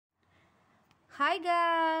Hi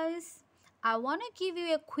guys, I want to give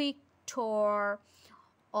you a quick tour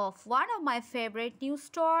of one of my favorite new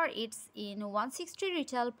store. It's in 160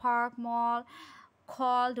 Retail Park Mall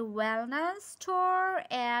called Wellness Store,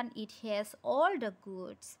 and it has all the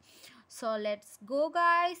goods. So let's go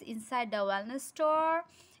guys inside the Wellness Store,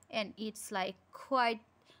 and it's like quite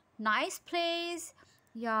nice place.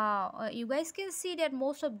 Yeah, you guys can see that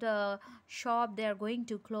most of the shop they're going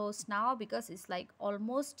to close now because it's like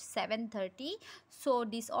almost 7:30. So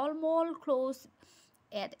this all mall close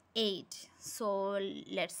at 8. So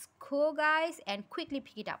let's go guys and quickly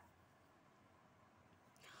pick it up.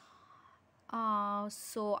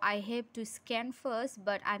 So I have to scan first,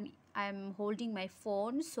 but I'm holding my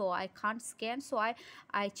phone, so I can't scan. So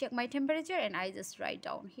I check my temperature and I just write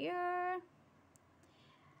down here.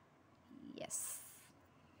 Yes.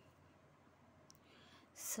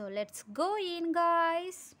 So let's go in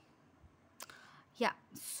guys. Yeah,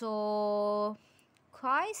 so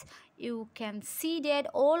guys, you can see that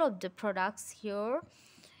all of the products here,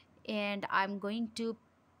 and I'm going to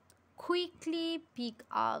quickly pick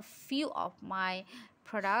a few of my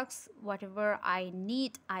products. Whatever I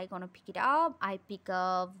need, I gonna pick it up. I pick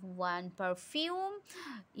up one perfume.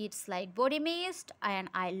 It's like body mist and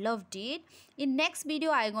I loved it. In next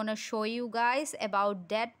video I gonna show you guys about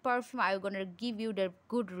that perfume. I'm gonna give you the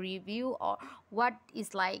good review or what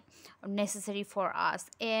is like necessary for us.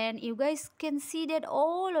 And you guys can see that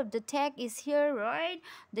all of the tag is here, right?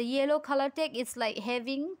 The yellow color tag is like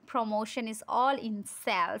having promotion, is all in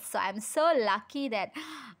sales. So I'm so lucky that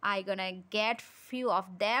I gonna get few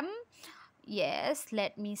of them. Yes,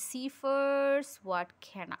 let me see first what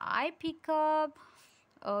can I pick up.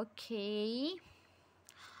 Okay,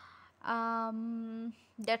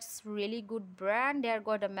 that's really good brand. There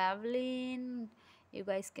got a Maybelline, you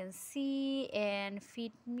guys can see, and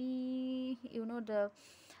Fit Me. You know, the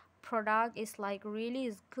product is like really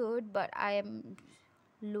is good, but I am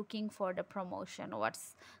looking for the promotion,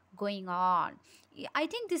 what's going on. I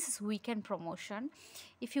think this is weekend promotion.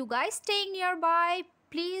 If you guys staying nearby,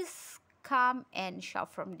 please come and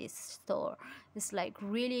shop from this store. It's like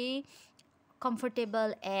really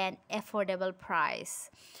comfortable and affordable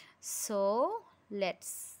price. So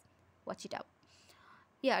let's watch it out.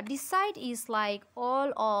 Yeah, this side is like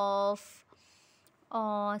all of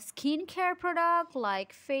skincare product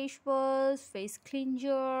like face wash, face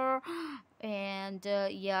cleanser, and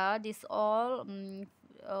yeah, this all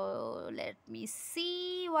let me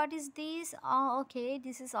see, what is this? Okay,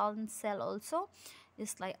 this is on sale also.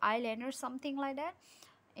 It's like eyeliner, something like that.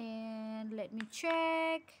 And let me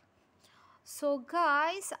check. So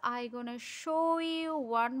guys, I gonna show you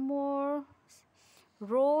one more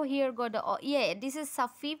row here. Got the yeah, this is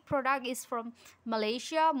Safi product, is from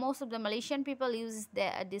Malaysia. Most of the Malaysian people use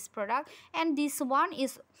this product, and this one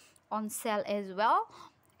is on sale as well.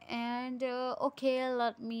 And okay,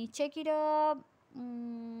 let me check it up.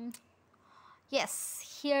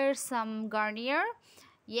 Yes, here's some Garnier.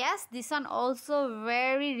 Yes, this one also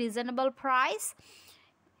very reasonable price.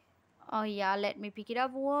 Oh yeah, let me pick it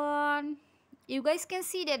up one. You guys can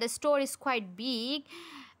see that the store is quite big,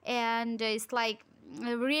 and it's like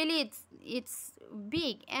really it's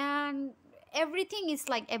big, and everything is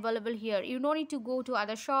like available here. You don't need to go to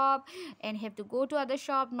other shop and have to go to other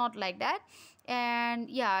shop, not like that. And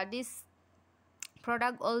yeah, this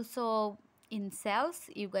product also in sales.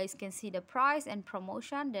 You guys can see the price and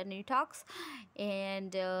promotion, the new talks.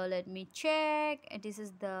 And let me check. This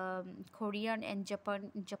is the Korean and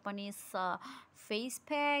Japanese face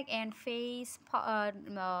pack and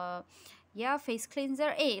yeah, face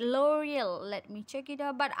cleanser. Hey, L'Oreal, let me check it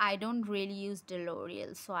out, but I don't really use the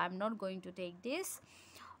L'Oreal, so I'm not going to take this,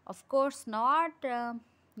 of course not.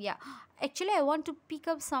 Yeah, actually I want to pick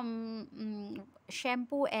up some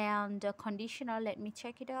shampoo and conditioner. Let me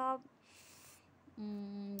check it out.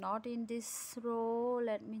 Not in this row.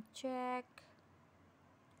 Let me check.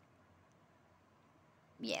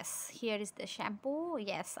 Yes, here is the shampoo.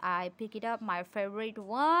 Yes, I pick it up, my favorite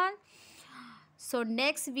one. So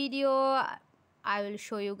next video I will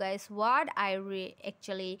show you guys what I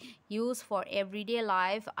actually use for everyday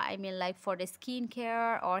life. I mean, like for the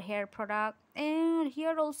skincare or hair product. And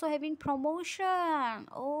here also having promotion.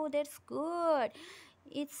 Oh, that's good.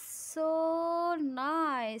 It's so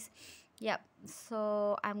nice. Yep,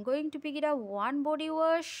 so I'm going to pick it up one body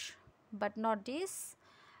wash, but not this.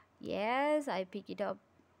 Yes, I pick it up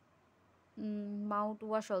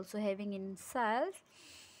mouthwash also having in sale.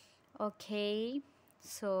 Okay,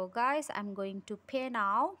 so guys, I'm going to pay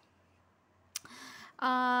now.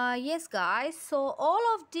 Yes guys, so all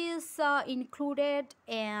of this included,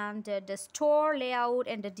 and the store layout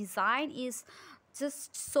and the design is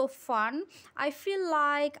just so fun. I feel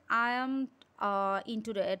like I am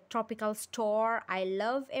into the tropical store. I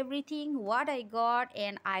love everything what I got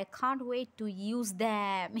and I can't wait to use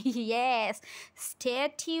them. Yes,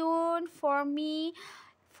 stay tuned for me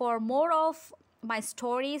for more of my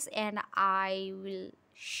stories, and I will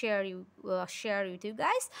share with you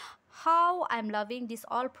guys how I'm loving this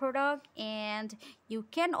all product. And you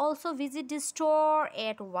can also visit this store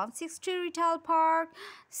at 160 Retail Park.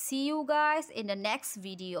 See you guys in the next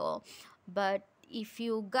video. But if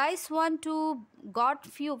you guys want to got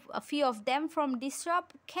a few of them from this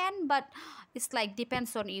shop, can, but it's like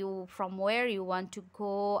depends on you from where you want to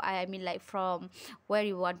go. I mean, like from where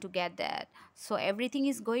you want to get that. So everything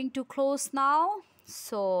is going to close now,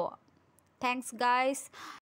 so thanks guys.